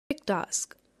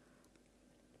task.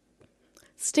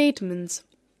 Statements.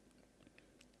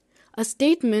 A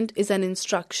statement is an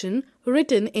instruction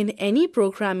written in any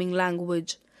programming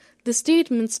language. The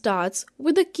statement starts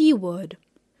with a keyword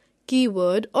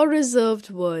or reserved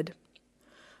word.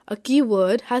 A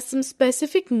keyword has some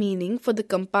specific meaning for the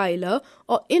compiler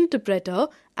or interpreter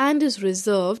and is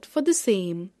reserved for the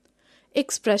same.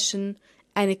 Expression.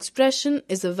 An expression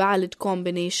is a valid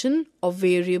combination of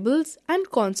variables and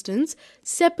constants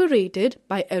separated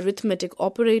by arithmetic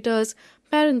operators,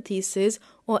 parentheses,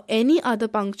 or any other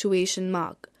punctuation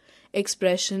mark.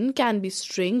 Expression can be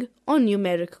string or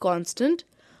numeric constant,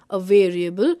 a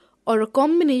variable, or a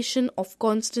combination of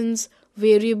constants,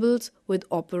 variables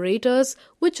with operators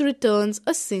which returns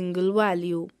a single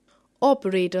value.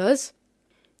 Operators.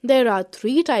 There are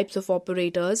three types of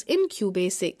operators in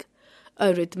Qbasic: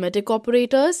 arithmetic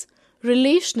operators,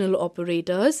 relational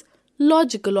operators,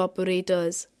 logical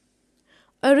operators.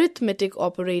 Arithmetic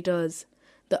operators.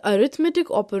 The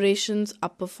arithmetic operations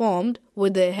are performed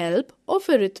with the help of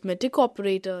arithmetic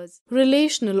operators.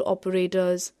 Relational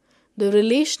operators. The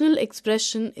relational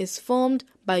expression is formed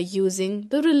by using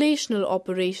the relational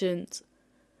operations.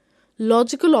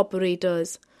 Logical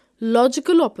operators.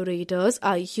 Logical operators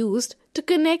are used to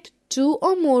connect two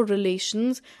or more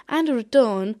relations and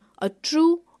return a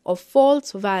true or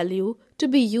false value to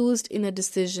be used in a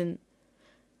decision.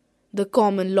 The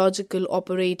common logical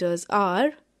operators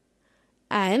are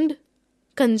and,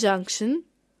 conjunction,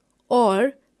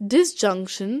 or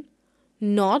disjunction,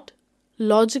 not,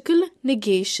 logical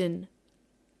negation.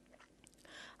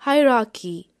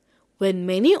 Hierarchy. When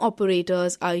many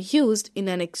operators are used in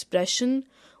an expression,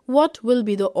 what will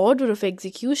be the order of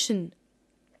execution?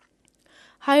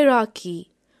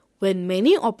 Hierarchy. When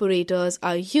many operators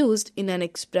are used in an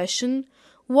expression,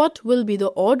 what will be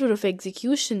the order of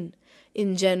execution?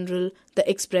 In general, the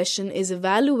expression is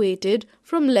evaluated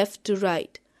from left to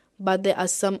right, but there are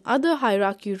some other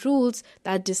hierarchy rules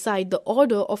that decide the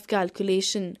order of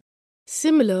calculation.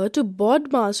 Similar to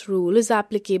BODMAS rule is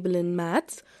applicable in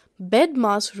maths,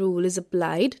 BEDMAS rule is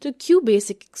applied to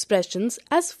Qbasic expressions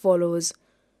as follows: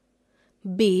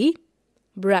 B.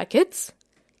 Brackets,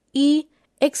 E.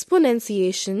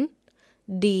 Exponentiation,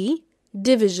 D.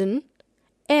 Division,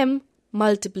 M.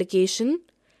 Multiplication,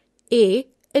 A.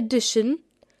 Addition,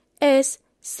 S.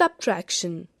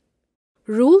 Subtraction.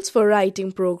 Rules for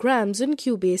writing programs in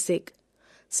Qbasic.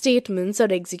 Statements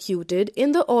are executed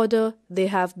in the order they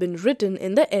have been written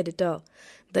in the editor.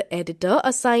 The editor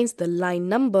assigns the line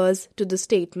numbers to the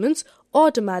statements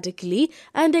automatically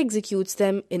and executes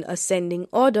them in ascending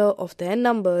order of their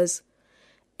numbers.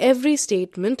 Every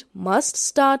statement must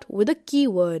start with a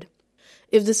keyword.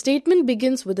 If the statement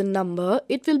begins with a number,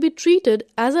 it will be treated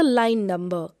as a line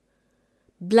number.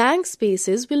 Blank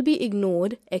spaces will be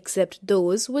ignored except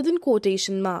those within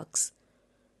quotation marks.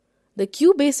 The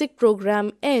Qbasic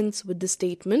program ends with the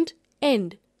statement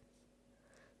end.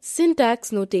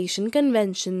 Syntax notation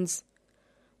conventions.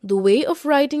 The way of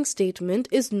writing statement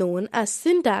is known as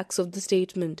syntax of the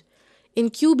statement.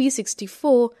 In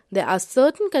QB64, there are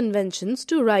certain conventions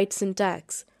to write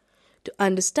syntax. To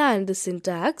understand the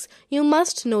syntax, you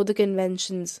must know the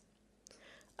conventions.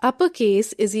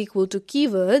 Uppercase is equal to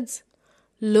keywords.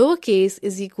 Lowercase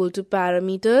is equal to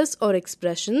parameters or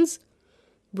expressions.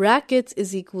 Brackets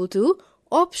is equal to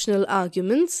optional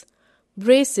arguments.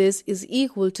 Braces is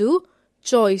equal to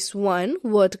choice 1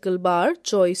 vertical bar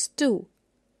choice 2.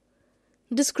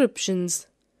 Descriptions.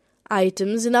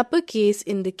 Items in uppercase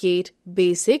indicate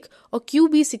basic or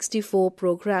QB64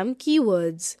 program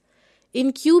keywords.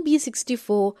 In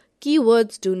QB64,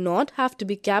 keywords do not have to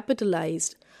be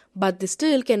capitalized, but they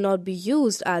still cannot be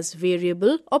used as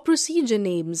variable or procedure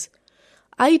names.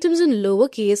 Items in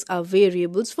lowercase are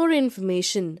variables for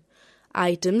information.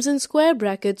 Items in square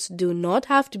brackets do not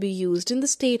have to be used in the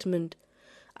statement.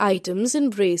 Items in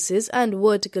braces and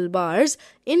vertical bars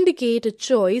indicate a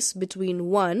choice between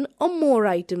one or more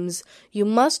items. You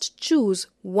must choose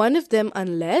one of them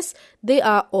unless they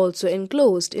are also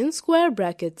enclosed in square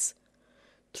brackets.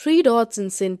 Three dots in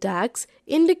syntax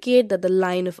indicate that the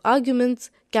line of arguments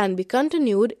can be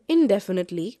continued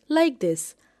indefinitely like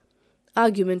this: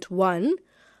 argument 1,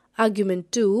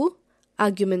 argument 2,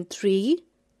 argument 3,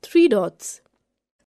 3 dots.